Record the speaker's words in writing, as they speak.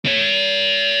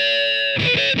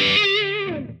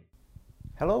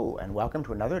Hello, and welcome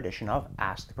to another edition of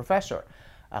Ask the Professor,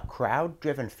 a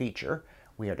crowd-driven feature.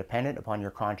 We are dependent upon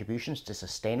your contributions to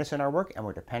sustain us in our work, and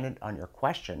we're dependent on your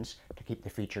questions to keep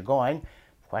the feature going.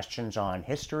 Questions on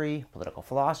history, political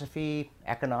philosophy,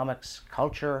 economics,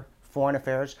 culture, foreign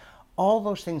affairs, all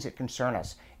those things that concern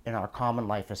us in our common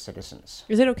life as citizens.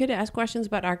 Is it okay to ask questions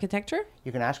about architecture?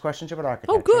 You can ask questions about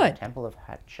architecture. Oh, good. The Temple of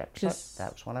Hatshepsut.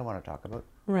 That's what I want to talk about.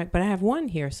 Right, but I have one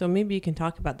here, so maybe you can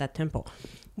talk about that temple.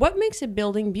 What makes a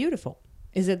building beautiful?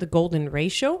 Is it the golden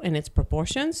ratio and its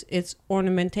proportions, its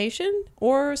ornamentation,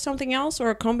 or something else, or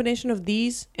a combination of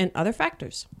these and other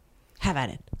factors? Have at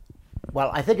it. Well,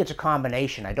 I think it's a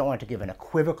combination. I don't want to give an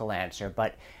equivocal answer,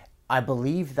 but I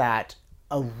believe that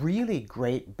a really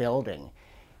great building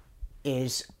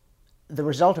is the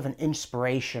result of an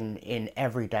inspiration in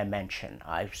every dimension.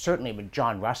 Certainly, when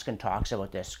John Ruskin talks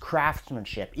about this,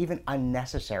 craftsmanship, even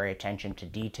unnecessary attention to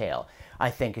detail,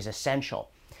 I think is essential.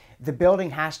 The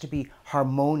building has to be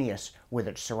harmonious with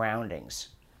its surroundings.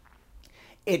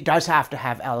 It does have to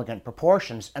have elegant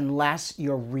proportions unless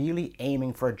you're really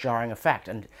aiming for a jarring effect.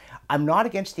 And I'm not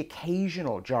against the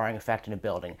occasional jarring effect in a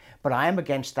building, but I am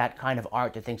against that kind of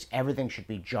art that thinks everything should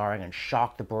be jarring and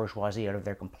shock the bourgeoisie out of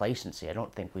their complacency. I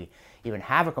don't think we even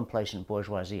have a complacent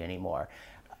bourgeoisie anymore.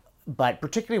 But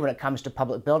particularly when it comes to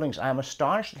public buildings, I am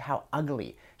astonished at how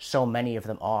ugly so many of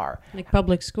them are. Like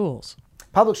public schools.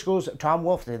 Public schools, Tom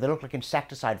Wolfe, they look like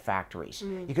insecticide factories.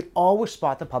 You could always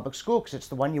spot the public school because it's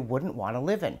the one you wouldn't want to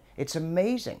live in. It's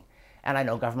amazing. And I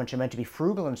know governments are meant to be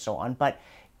frugal and so on, but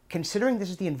considering this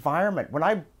is the environment, when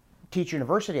I teach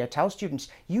university, I tell students,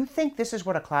 you think this is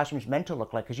what a classroom is meant to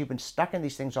look like because you've been stuck in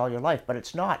these things all your life, but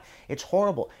it's not. It's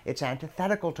horrible. It's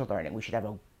antithetical to learning. We should have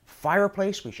a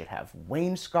fireplace, we should have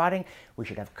wainscoting, we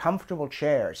should have comfortable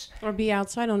chairs. Or be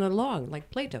outside on a log, like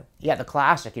Plato. Yeah, the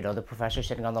classic, the professor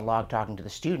sitting on the log talking to the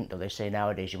student. Though they say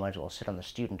nowadays you might as well sit on the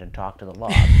student and talk to the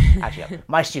log. Actually,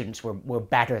 my students were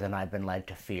better than I've been led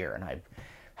to fear, and I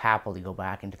happily go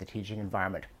back into the teaching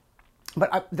environment.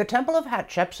 But the Temple of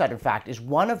Hatshepsut, in fact, is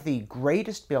one of the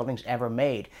greatest buildings ever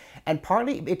made. And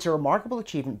partly it's a remarkable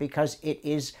achievement because it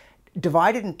is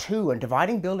divided in two, and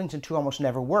dividing buildings in two almost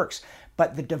never works.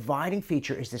 But the dividing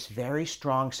feature is this very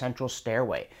strong central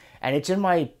stairway. And it's in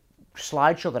my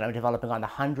slideshow that I'm developing on the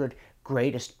 100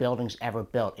 greatest buildings ever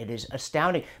built. It is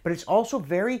astounding, but it's also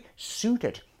very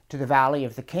suited to the Valley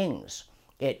of the Kings.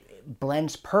 It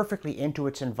blends perfectly into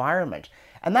its environment.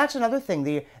 And that's another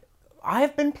thing. I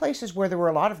have been places where there were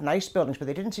a lot of nice buildings, but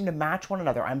they didn't seem to match one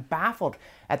another. I'm baffled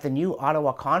at the new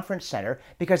Ottawa Conference Centre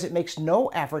because it makes no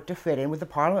effort to fit in with the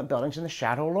Parliament buildings in the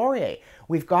Chateau Laurier.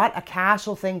 We've got a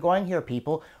castle thing going here,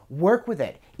 people. Work with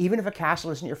it, even if a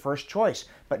castle isn't your first choice.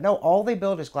 But no, all they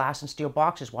build is glass and steel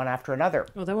boxes, one after another.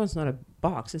 Well, that one's not a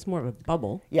box. It's more of a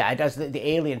bubble. Yeah, it does. The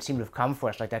aliens seem to have come for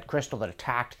us, like that crystal that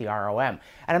attacked the ROM.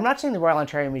 And I'm not saying the Royal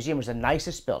Ontario Museum is the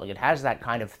nicest building. It has that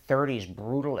kind of 30s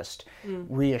brutalist,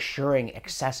 reassuring,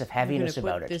 excessive heaviness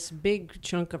about it. This big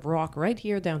chunk of rock right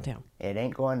here downtown. It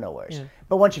ain't going nowhere. Yeah.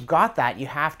 But once you've got that, you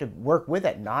have to work with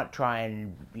it, not try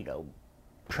and,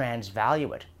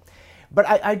 transvalue it. But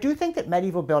I do think that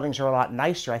medieval buildings are a lot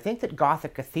nicer. I think that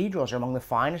Gothic cathedrals are among the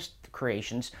finest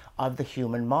creations of the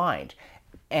human mind.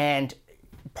 And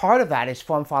part of that is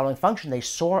form following function. They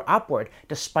soar upward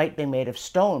despite being made of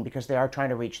stone because they are trying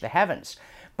to reach the heavens.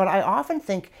 But I often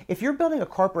think if you're building a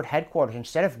corporate headquarters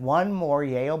instead of one more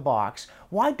Yale box,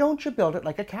 why don't you build it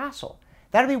like a castle?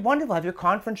 That'd be wonderful. Have your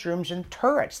conference rooms and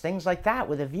turrets, things like that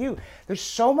with a view. There's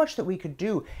so much that we could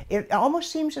do. It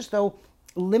almost seems as though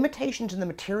limitations in the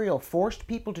material forced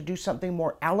people to do something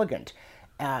more elegant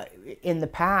in the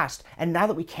past. And now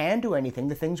that we can do anything,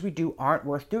 the things we do aren't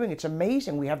worth doing. It's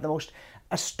amazing. We have the most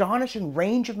astonishing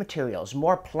range of materials,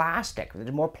 more plastic,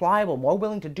 more pliable, more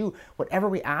willing to do whatever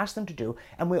we ask them to do,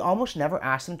 and we almost never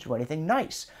ask them to do anything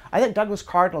nice. I think Douglas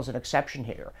Cardinal is an exception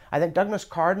here. I think Douglas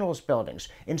Cardinal's buildings,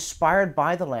 inspired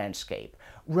by the landscape,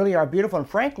 really are beautiful. And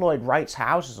Frank Lloyd Wright's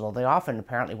houses, although they often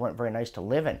apparently weren't very nice to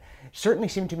live in, certainly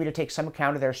seem to me to take some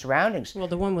account of their surroundings. Well,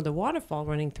 the one with the waterfall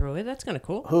running through it, that's kind of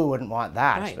cool. Who wouldn't want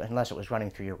that, Right. Unless it was running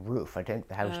through your roof? I think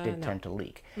the house did No. tend to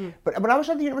leak. But when I was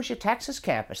on the University of Texas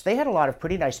campus, they had a lot of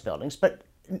pretty nice buildings, but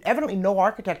evidently no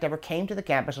architect ever came to the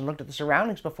campus and looked at the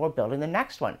surroundings before building the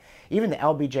next one. Even the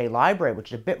LBJ Library,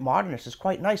 which is a bit modernist, is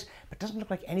quite nice, but doesn't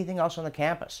look like anything else on the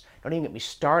campus. Don't even get me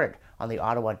started on the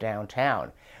Ottawa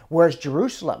downtown. Whereas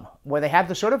Jerusalem, where they have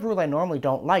the sort of rule I normally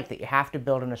don't like, that you have to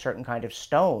build in a certain kind of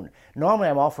stone. Normally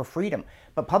I'm all for freedom,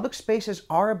 but public spaces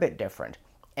are a bit different.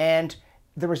 And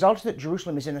the result is that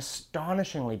Jerusalem is an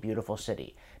astonishingly beautiful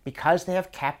city because they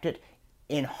have kept it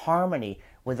in harmony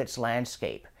with its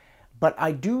landscape. But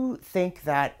I do think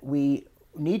that we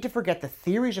need to forget the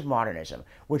theories of modernism,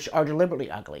 which are deliberately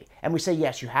ugly. And we say,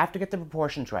 yes, you have to get the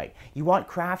proportions right. You want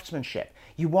craftsmanship.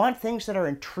 You want things that are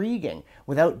intriguing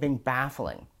without being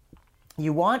baffling.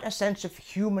 You want a sense of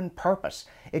human purpose.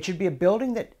 It should be a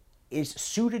building that is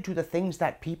suited to the things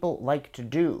that people like to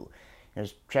do.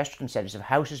 As Chesterton said, if a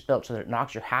house is built so that it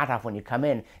knocks your hat off when you come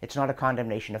in, it's not a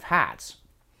condemnation of hats.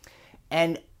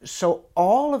 And so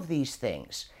all of these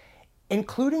things,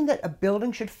 including that a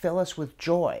building should fill us with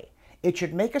joy. It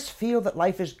should make us feel that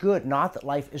life is good, not that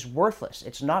life is worthless.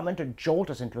 It's not meant to jolt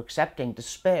us into accepting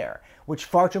despair, which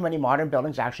far too many modern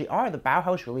buildings actually are. The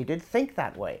Bauhaus really did think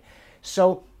that way.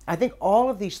 So I think all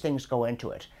of these things go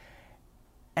into it.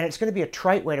 And it's going to be a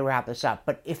trite way to wrap this up,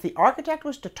 but if the architect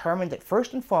was determined that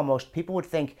first and foremost people would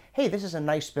think, hey, this is a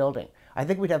nice building, I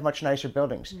think we'd have much nicer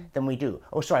buildings than we do.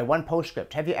 Oh, sorry, one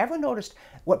postscript. Have you ever noticed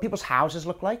what people's houses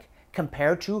look like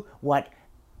compared to what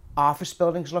office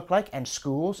buildings look like, and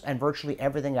schools, and virtually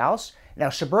everything else? Now,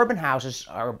 suburban houses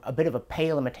are a bit of a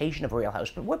pale imitation of a real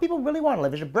house, but what people really want to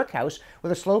live is a brick house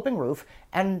with a sloping roof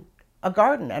and a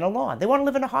garden and a lawn. They want to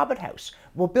live in a hobbit house.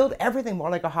 We'll build everything more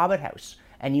like a hobbit house,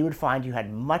 and you would find you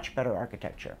had much better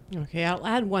architecture. Okay, I'll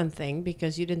add one thing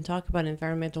because you didn't talk about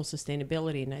environmental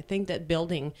sustainability. And I think that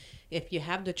building, if you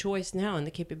have the choice now and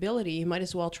the capability, you might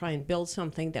as well try and build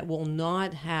something that will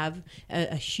not have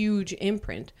a huge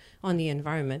imprint on the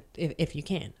environment if you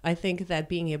can. I think that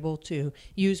being able to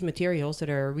use materials that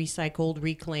are recycled,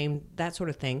 reclaimed, that sort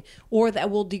of thing, or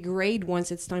that will degrade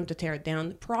once it's time to tear it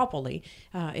down properly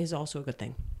is also a good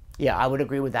thing. Yeah, I would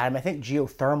agree with that. I mean, I think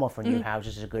geothermal for new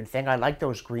houses is a good thing. I like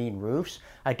those green roofs.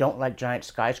 I don't like giant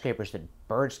skyscrapers that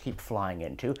birds keep flying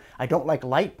into. I don't like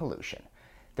light pollution.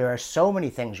 There are so many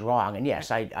things wrong. And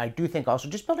yes, I do think also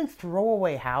just building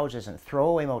throwaway houses and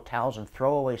throwaway motels and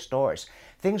throwaway stores,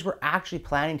 things we're actually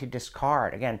planning to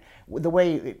discard. Again, the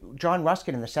way John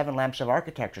Ruskin in The Seven Lamps of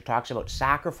Architecture talks about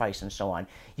sacrifice and so on.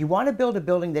 You want to build a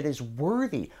building that is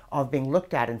worthy of being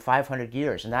looked at in 500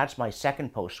 years. And that's my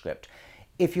second postscript.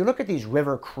 If you look at these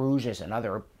river cruises and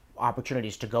other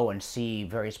opportunities to go and see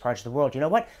various parts of the world, you know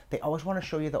what? They always want to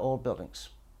show you the old buildings.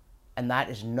 And that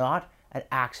is not an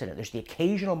accident. There's the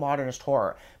occasional modernist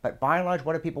horror. But by and large,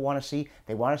 what do people want to see?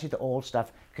 They want to see the old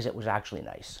stuff because it was actually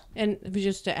nice. And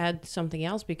just to add something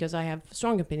else, because I have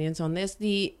strong opinions on this,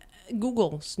 the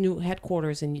Google's new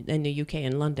headquarters in the UK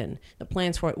in London, the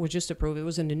plans for it were just approved. It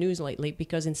was in the news lately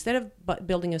because instead of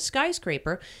building a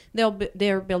skyscraper,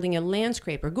 they're building a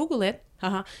landscraper. Google it.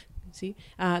 Haha. See,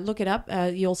 look it up.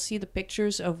 You'll see the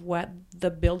pictures of what the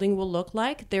building will look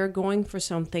like. They're going for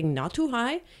something not too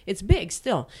high. It's big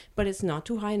still, but it's not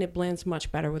too high and it blends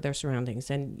much better with their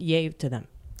surroundings. And yay to them.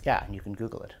 Yeah, and you can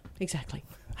Google it. Exactly.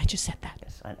 I just said that.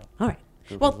 Yes, I know. All right.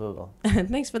 Google.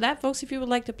 Thanks for that, folks. If you would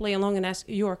like to play along and ask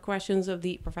your questions of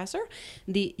the professor,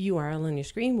 the URL on your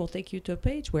screen will take you to a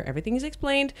page where everything is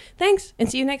explained. Thanks, and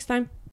see you next time.